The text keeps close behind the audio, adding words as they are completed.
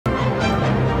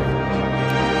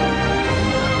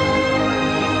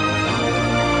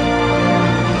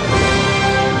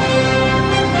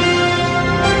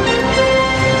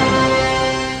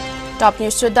Top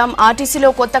news చూద్దాం. ఆర్టీసీలో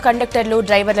కొత్త కండక్టర్లు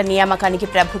డ్రైవర్ల నియామకానికి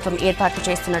ప్రభుత్వం ఏర్పాట్లు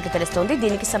చేస్తున్నట్లు తెలుస్తోంది.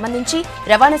 దీనికి సంబంధించి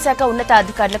రవాణా శాఖ ఉన్నత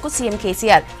అధికారులకు సీఎం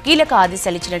కేసీఆర్ కీలక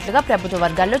ఆదేశాలు ఇచ్చినట్లుగా ప్రభుత్వ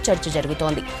వర్గాల్లో చర్చ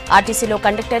జరుగుతోంది. ఆర్టీసీలో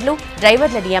కండక్టర్లు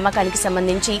డ్రైవర్ల నియామకానికి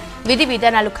సంబంధించి విధి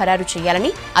విధానాలు ఖరారు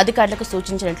చేయాలని అధికారులకు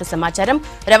సూచించినట్లు సమాచారం.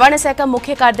 రవాణా శాఖ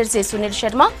ముఖ్య కార్యదర్శి సునీల్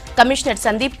శర్మ, కమిషనర్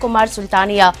సందీప్ కుమార్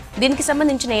సుల్తానియా దీనికి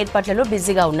సంబంధించిన ఏర్పాట్లలో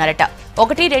బిజీగా ఉన్నారట.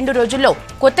 1-2 రోజుల్లో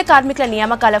కొత్త కార్మికుల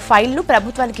నియామకాల ఫైల్ను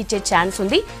ప్రభుత్వానికి ఇచ్చే ఛాన్స్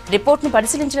ఉంది. రిపోర్ట్ను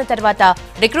పరిశీలించిన తర్వాత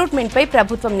రిక్రూట్మెంట్పై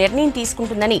ప్రభుత్వం నిర్ణయం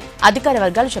తీసుకుంటుందని అధికార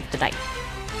వర్గాలు చెబుతున్నాయి.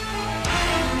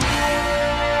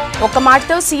 ఒక్క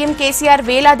మాటతో సీఎం కేసీఆర్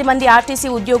వేలాది మంది ఆర్టీసీ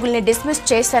ఉద్యోగుల్ని డిస్మిస్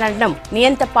చేస్తానడం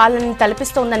నియంత పాలనను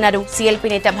తలపిస్తోందన్నారు సీఎల్పీ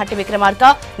నేత భట్టి విక్రమార్క.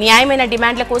 న్యాయమైన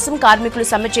డిమాండ్ల కోసం కార్మికులు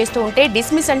సమ్మె చేస్తూ ఉంటే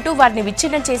డిస్మిస్ అంటూ వారిని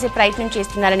విచ్ఛిన్నం చేసే ప్రయత్నం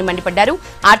చేస్తున్నారని మండిపడ్డారు.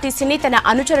 ఆర్టీసీని తన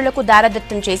అనుచరులకు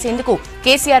దారాదత్తం చేసేందుకు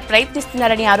కేసీఆర్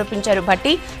ప్రయత్నిస్తున్నారని ఆరోపించారు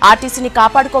భట్టి. ఆర్టీసీని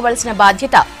కాపాడుకోవాల్సిన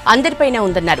బాధ్యత అందరిపైనే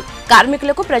ఉందన్నారు.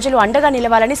 కార్మికులకు ప్రజలు అండగా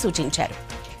నిలవాలని సూచించారు.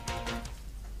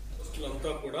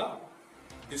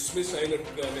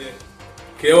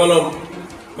 కేవలం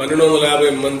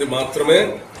 1250 మంది మాత్రమే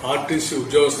ఆర్టీసీ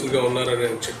ఉద్యోగస్తులుగా ఉన్నారని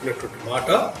చెప్పినటువంటి మాట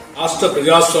రాష్ట్ర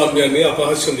ప్రజాస్వామ్యాన్ని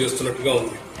అపహాస్యం చేస్తున్నట్టుగా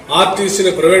ఉంది.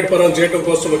 ఆర్టీసీని ప్రైవేట్ పరం చేయడం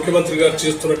కోసం ముఖ్యమంత్రి గారు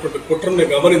చేస్తున్నటువంటి కుట్రని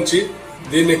గమనించి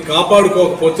దీన్ని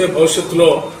కాపాడుకోకపోతే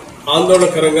భవిష్యత్తులో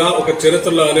ఆందోళనకరంగా ఒక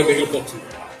చరిత్రలాగానే మిగిలిపోతుంది.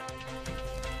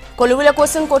 కొలువుల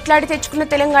కోసం కొట్లాడి తెచ్చుకున్న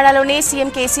తెలంగాణలోనే సీఎం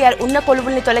కేసీఆర్ ఉన్న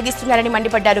కొలువుల్ని తొలగిస్తున్నారని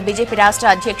మండిపడ్డారు బీజేపీ రాష్ట్ర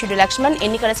అధ్యక్షుడు లక్ష్మణ్.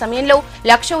 ఎన్నికల సమయంలో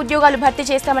 1,00,000 ఉద్యోగాలు భర్తీ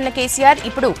చేస్తామన్న కేసీఆర్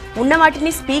ఇప్పుడు ఉన్న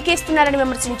వాటిని స్పీకేస్తున్నారని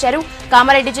విమర్శించారు.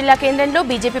 కామారెడ్డి జిల్లా కేంద్రంలో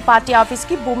బీజేపీ పార్టీ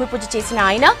ఆఫీస్కి భూమి పూజ చేసిన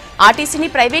ఆయన ఆర్టీసీని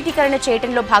ప్రైవేటీకరణ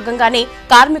చేయడంలో భాగంగానే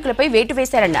కార్మికులపై వేటు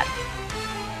వేశారన్నారు.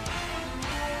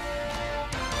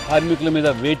 కార్మికుల మీద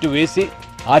వేటు వేసి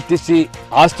ఆర్టీసీ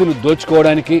ఆస్తులు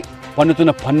దోచుకోవడానికి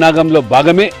పన్నుతున్న పన్నాగంలో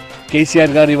భాగమే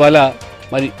కేసీఆర్ గారు ఇవాళ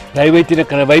మరి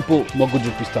ప్రైవేటీకరణ వైపు మొగ్గు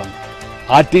చూపిస్తాము.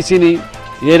 ఆర్టీసీని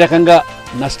ఏ రకంగా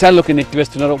నష్టాల్లోకి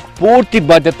నెట్టివేస్తున్నారో పూర్తి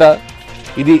బాధ్యత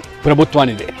ఇది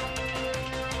ప్రభుత్వానిదే.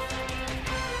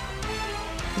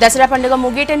 దసరా పండుగ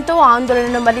ముగియటంతో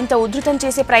ఆందోళనను మరింత ఉధృతం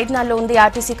చేసే ప్రయత్నాల్లో ఉంది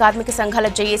ఆర్టీసీ కార్మిక సంఘాల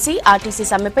జేఏసీ. ఆర్టీసీ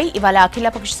సమ్మెపై ఇవాళ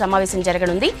అఖిలపక్ష సమావేశం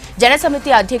జరగనుంది.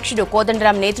 జనసమితి అధ్యక్షుడు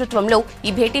కోదండరాం నేతృత్వంలో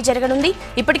ఈ భేటీ జరగనుంది.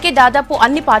 ఇప్పటికే దాదాపు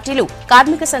అన్ని పార్టీలు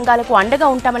కార్మిక సంఘాలకు అండగా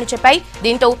ఉంటామని చెప్పాయి.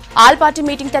 దీంతో ఆల్ పార్టీ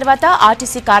మీటింగ్ తర్వాత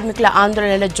ఆర్టీసీ కార్మికుల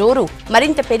ఆందోళనల జోరు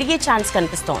మరింత పెరిగే ఛాన్స్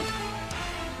కనిపిస్తోంది.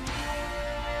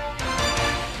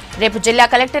 రేపు జిల్లా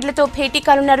కలెక్టర్లతో భేటీ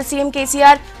కానున్నారు సీఎం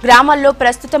కేసీఆర్. గ్రామాల్లో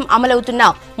ప్రస్తుతం అమలవుతున్న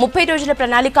 30 రోజుల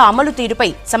ప్రణాళిక అమలు తీరుపై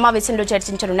సమావేశంలో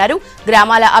చర్చించనున్నారు.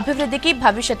 గ్రామాల అభివృద్ధికి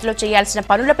భవిష్యత్తులో చేయాల్సిన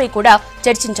పనులపై కూడా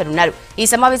చర్చించనున్నారు. ఈ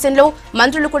సమావేశంలో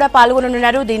మంత్రులు కూడా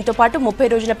పాల్గొననున్నారు. దీంతో పాటు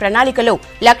 30 రోజుల ప్రణాళికలో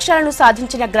లక్ష్యాలను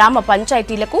సాధించిన గ్రామ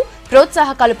పంచాయతీలకు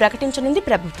ప్రోత్సాహకాలు ప్రకటించనుంది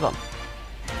ప్రభుత్వం.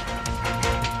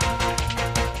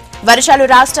 వర్షాలు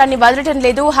రాష్ట్రాన్ని వదలటం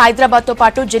లేదు. హైదరాబాద్ తో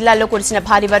పాటు జిల్లాల్లో కురిసిన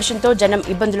భారీ వర్షంతో జనం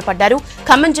ఇబ్బందులు పడ్డారు.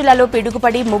 ఖమ్మం జిల్లాలో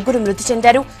పిడుగుపడి 3 మృతి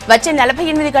చెందారు. వచ్చే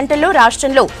 48 గంటల్లో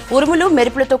రాష్ట్రంలో ఉరుములు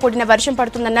మెరుపులతో కూడిన వర్షం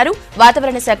పడుతుందన్నారు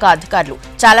వాతావరణ శాఖ అధికారులు.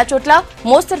 చాలా చోట్ల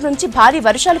మోస్తరు నుంచి భారీ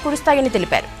వర్షాలు కురుస్తాయని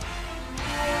తెలిపారు.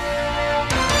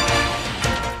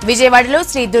 విజయవాడలో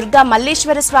శ్రీ దుర్గా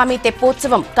మల్లేశ్వర స్వామి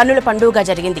తెప్పోత్సవం కన్నుల పండుగగా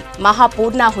జరిగింది.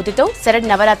 మహాపూర్ణాహుతితో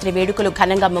శరన్నవరాత్రి వేడుకలు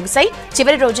ఘనంగా ముగిశాయి.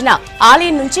 చివరి రోజున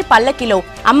ఆలయం నుంచి పల్లకిలో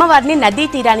అమ్మవారిని నదీ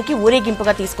తీరానికి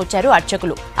ఊరేగింపుగా తీసుకొచ్చారు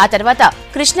అర్చకులు. ఆ తర్వాత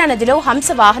కృష్ణానదిలో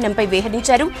హంస వాహనంపై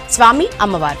విహరించారు స్వామి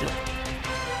అమ్మవార్లు.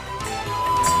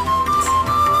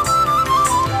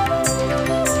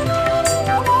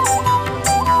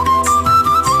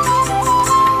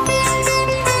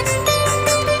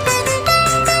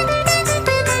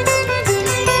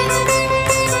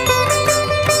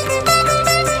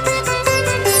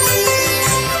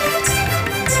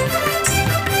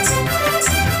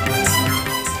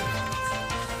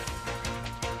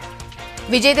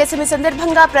 విజయదశమి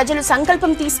సందర్భంగా ప్రజలు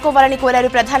సంకల్పం తీసుకోవాలని కోరారు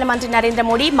ప్రధానమంత్రి నరేంద్ర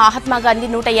మోడీ. మహాత్మాగాంధీ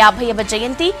 150వ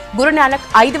జయంతి, గురునానక్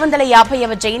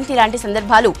 550వ జయంతి లాంటి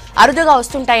సందర్భాలు అరుదుగా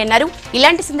వస్తుంటాయన్నారు.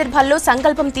 ఇలాంటి సందర్భాల్లో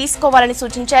సంకల్పం తీసుకోవాలని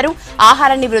సూచించారు.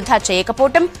 ఆహారాన్ని వృధా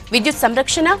చేయకపోవటం, విద్యుత్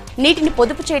సంరక్షణ, నీటిని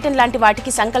పొదుపు చేయటం లాంటి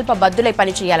వాటికి సంకల్ప బద్దులై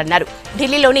పనిచేయాలన్నారు.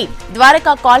 ఢిల్లీలోని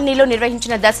ద్వారకా కాలనీలో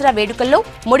నిర్వహించిన దసరా వేడుకల్లో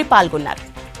మోడీ పాల్గొన్నారు.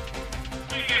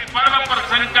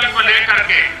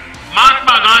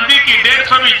 महात्मा गांधी की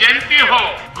 150वीं जयंती हो,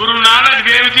 गुरु नानक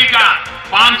देव जी का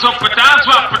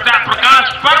 550वां प्रकाश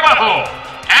पर्व हो,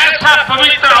 ऐसा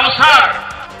पवित्र अवसर,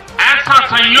 ऐसा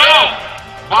संयोग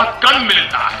बहुत कम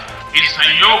मिलता है। इस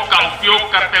संयोग का उपयोग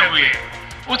करते हुए,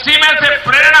 उसी में से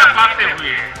प्रेरणा पाते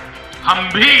हुए हम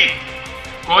भी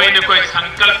कोई न कोई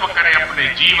संकल्प करें अपने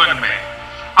जीवन में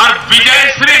और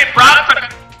विजयश्री प्राप्त करें।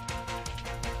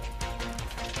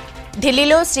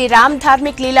 ఢిల్లీలో శ్రీ రామ్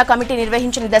ధార్మిక్ లీలా కమిటీ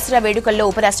నిర్వహించిన దసరా వేడుకల్లో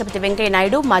ఉపరాష్ట్రపతి వెంకయ్య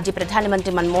నాయుడు, మాజీ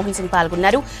ప్రధానమంత్రి మన్మోహన్ సింగ్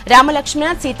పాల్గొన్నారు.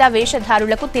 రామలక్ష్మణ సీతా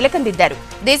వేషధారులకు తిలకం దిద్దారు.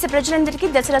 దేశ ప్రజలందరికీ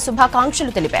దసరా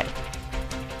శుభాకాంక్షలు తెలిపారు.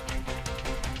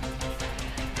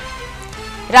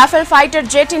 Rafale fighter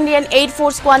jet Indian air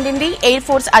force కు అందింది. ఎయిర్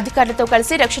ఫోర్స్ అధికారులతో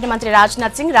కలిసి రక్షణ మంత్రి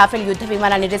రాజ్నాథ్ సింగ్ రాఫెల్ యుద్ధ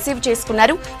విమానాన్ని రిసీవ్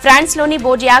చేసుకున్నారు. ఫ్రాన్స్ లోని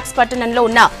బోర్డియాక్స్ పట్టణంలో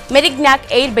ఉన్న మెరిగ్నాక్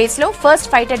ఎయిర్ బేస్ లో ఫస్ట్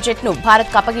ఫైటర్ జెట్ ను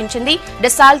భారత్ కు అప్పగించింది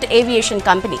డసాల్ట్ ఏవియేషన్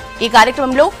కంపెనీ. ఈ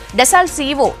కార్యక్రమంలో Dassault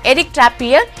CEO Eric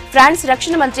Trappier, France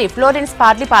రక్షణ మంత్రి ఫ్లోరెన్స్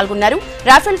పార్లీ పాల్గొన్నారు.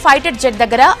 రాఫెల్ ఫైటర్ జెట్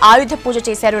దగ్గర ఆయుధ పూజ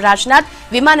చేశారు రాజ్నాథ్.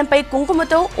 విమానంపై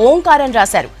కుంకుమతో ఓంకారం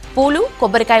రాశారు. పూలు,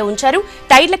 కొబ్బరికాయ ఉంచారు.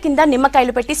 టైర్ల కింద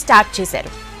నిమ్మకాయలు పెట్టి స్టార్ట్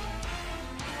చేశారు.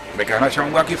 मैं कहना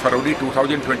चाहूँगा कि फरवरी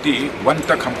 2021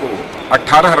 तक हमको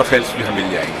 18 रफेल्स जो है मिल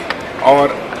जाएंगे और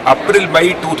अप्रैल मई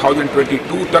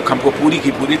 2022 तक हमको पूरी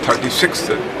की पूरी 36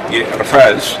 ये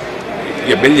रफेल्स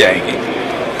ये मिल जाएंगी।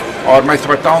 और मैं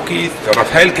समझता हूँ कि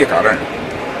रफेल के कारण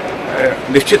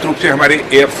निश्चित रूप से हमारे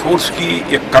एयरफोर्स की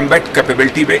ये कम्बैट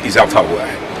कैपेबिलिटी में इजाफा हुआ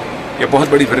है, ये बहुत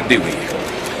बड़ी वृद्धि हुई है।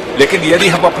 लेकिन यदि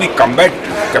हम अपनी कम्बैट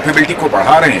कैपेबिलिटी को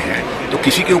बढ़ा रहे हैं तो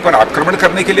किसी के ऊपर आक्रमण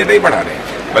करने के लिए नहीं बढ़ा रहे हैं,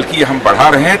 बल्कि ये हम बढ़ा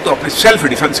रहे हैं तो अपने सेल्फ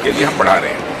डिफेंस के लिए हम बढ़ा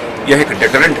रहे हैं। यह एक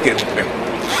डेटरेंट के रूप में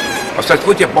और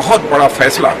सचमुच ये बहुत बड़ा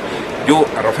फैसला जो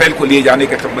रफेल को लिए जाने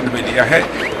के संबंध में लिया है,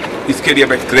 इसके लिए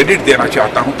मैं क्रेडिट देना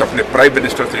चाहता हूँ तो अपने प्राइम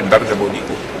मिनिस्टर श्री नरेंद्र मोदी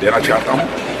को देना चाहता हूँ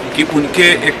कि उनके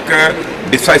एक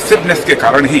डिसाइसिवनेस के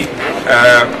कारण ही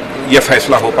ये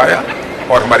फैसला हो पाया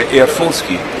और हमारे एयरफोर्स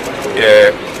की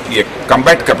ये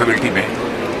कम्बैट कैपेबिलिटी में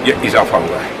ये इजाफा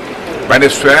हुआ है। मैंने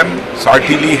स्वयं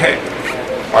सारथी ली है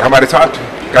और हमारे साथ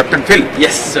कैप्टन फिल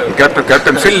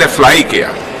कैप्टन फिल ने फ्लाई किया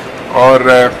और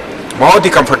बहुत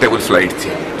ही कंफर्टेबल फ्लाइट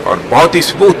थी और बहुत ही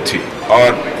स्मूथ थी और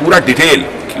पूरा डिटेल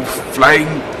कि फ्लाइंग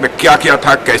में क्या क्या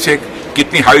था, कैसे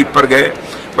कितनी हाइट पर गए,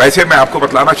 वैसे मैं आपको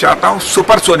बतलाना चाहता हूँ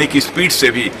सुपरसोनिक की स्पीड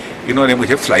से भी इन्होंने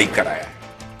मुझे फ्लाई कराया।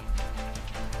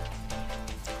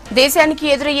 దేశానికి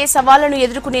ఎదురయ్యే సవాళ్లను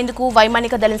ఎదుర్కొనేందుకు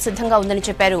వైమానిక దళం సిద్ధంగా ఉందని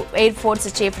చెప్పారు air force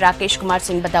chief Rakesh Kumar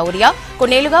Singh Bhadauria.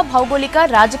 కొన్నేళ్లుగా భౌగోళిక,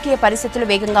 రాజకీయ పరిస్థితులు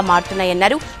వేగంగా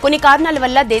మారుతున్నాయన్నారు. కొన్ని కారణాల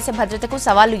వల్ల దేశ భద్రతకు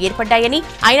సవాళ్లు ఏర్పడ్డాయని,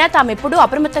 అయినా తామెప్పుడూ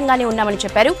అప్రమత్తంగానే ఉన్నామని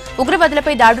చెప్పారు.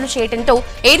 ఉగ్రవాదులపై దాడులు చేయడంతో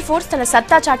ఎయిర్ ఫోర్స్ తన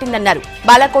సత్తా చాటిందన్నారు.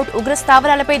 బాలాకోట్ ఉగ్ర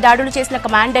స్థావరాలపై దాడులు చేసిన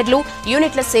కమాండర్లు,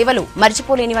 యూనిట్ల సేవలు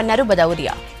మర్చిపోలేనివన్నారు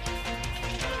Bhadauria.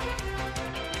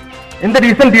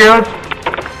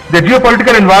 The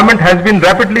geopolitical environment has been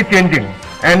rapidly changing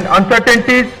and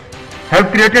uncertainties have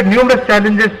created numerous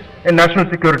challenges in national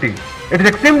security. It is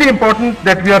extremely important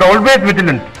that we are always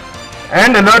vigilant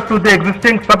and alert to the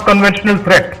existing subconventional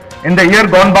threat. In the year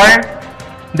gone by,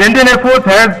 the Indian Air Force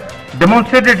has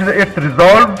demonstrated its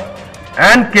resolve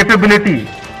and capability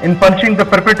in punishing the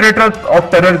perpetrators of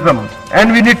terrorism, and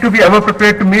we need to be ever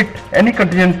prepared to meet any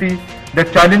contingency that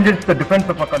challenges the defense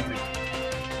of our country.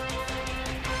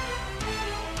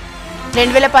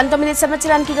 2019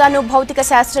 సంవత్సరానికి గాను భౌతిక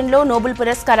శాస్త్రంలో Nobel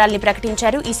పురస్కారాల్ని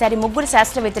ప్రకటించారు. ఈసారి 3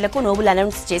 శాస్త్రవేత్తలకు Nobel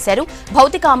announce చేశారు.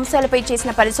 భౌతిక అంశాలపై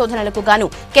చేసిన పరిశోధనలకు గాను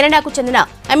కెనడాకు చెందిన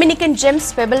అమెరికన్ జేమ్స్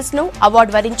పెబెల్స్ ను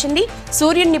అవార్డు వరించింది.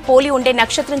 సూర్యుడిని పోలి ఉండే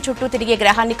నక్షత్రం చుట్టూ తిరిగే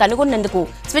గ్రహాన్ని కనుగొన్నందుకు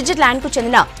స్విట్జర్లాండ్ కు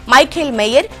చెందిన మైఖేల్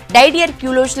మేయర్, డైడియర్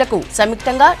క్యూలోజ్లకు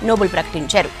సంయుక్తంగా నోబెల్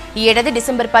ప్రకటించారు. ఈ ఏడాది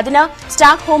డిసెంబర్ 10న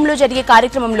స్టాక్ హోమ్ లో జరిగే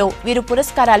కార్యక్రమంలో వీరు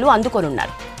పురస్కారాలు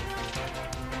అందుకోనున్నారు.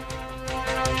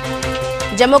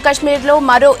 జమ్మూ కాశ్మీర్లో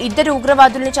మరో 2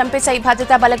 ఉగ్రవాదులను చంపేశాయి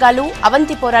భద్రతా బలగాలు.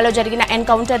 అవంతిపోరాలో జరిగిన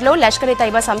ఎన్కౌంటర్లో లష్కర్-ఏ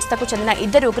తైబా సంస్థకు చెందిన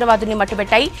 2 ఉగ్రవాదుల్ని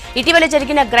మట్టుబెట్టాయి. ఇటీవల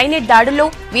జరిగిన గ్రైనేడ్ దాడుల్లో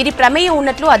వీరి ప్రమేయం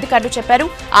ఉన్నట్లు అధికారులు చెప్పారు.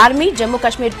 Army, Jammu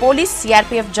Kashmir police,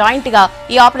 CRPF joint గా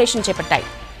ఈ ఆపరేషన్ చేపట్టాయి.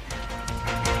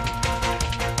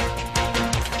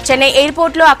 చెన్నై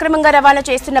ఎయిర్పోర్ట్ లో అక్రమంగా రవాణా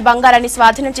చేస్తున్న బంగారాన్ని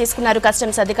స్వాధీనం చేసుకున్నారు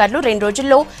కస్టమ్స్ అధికారులు. 2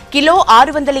 రోజుల్లో కిలో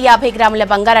 650 గ్రాముల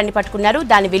బంగారాన్ని పట్టుకున్నారు.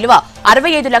 దాని విలువ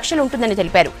 65 లక్షలు ఉంటుందని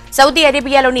తెలిపారు. సౌదీ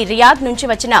అరేబియాలోని రియాద్ నుంచి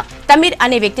వచ్చిన తమీర్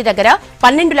అనే వ్యక్తి దగ్గర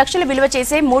 12 లక్షల విలువ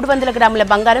చేసే 300 గ్రాముల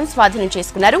బంగారం స్వాధీనం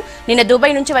చేసుకున్నారు. నిన్న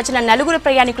దుబాయ్ నుంచి వచ్చిన 4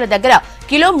 ప్రయాణికుల దగ్గర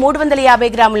కిలో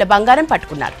 350 గ్రాముల బంగారం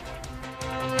పట్టుకున్నారు.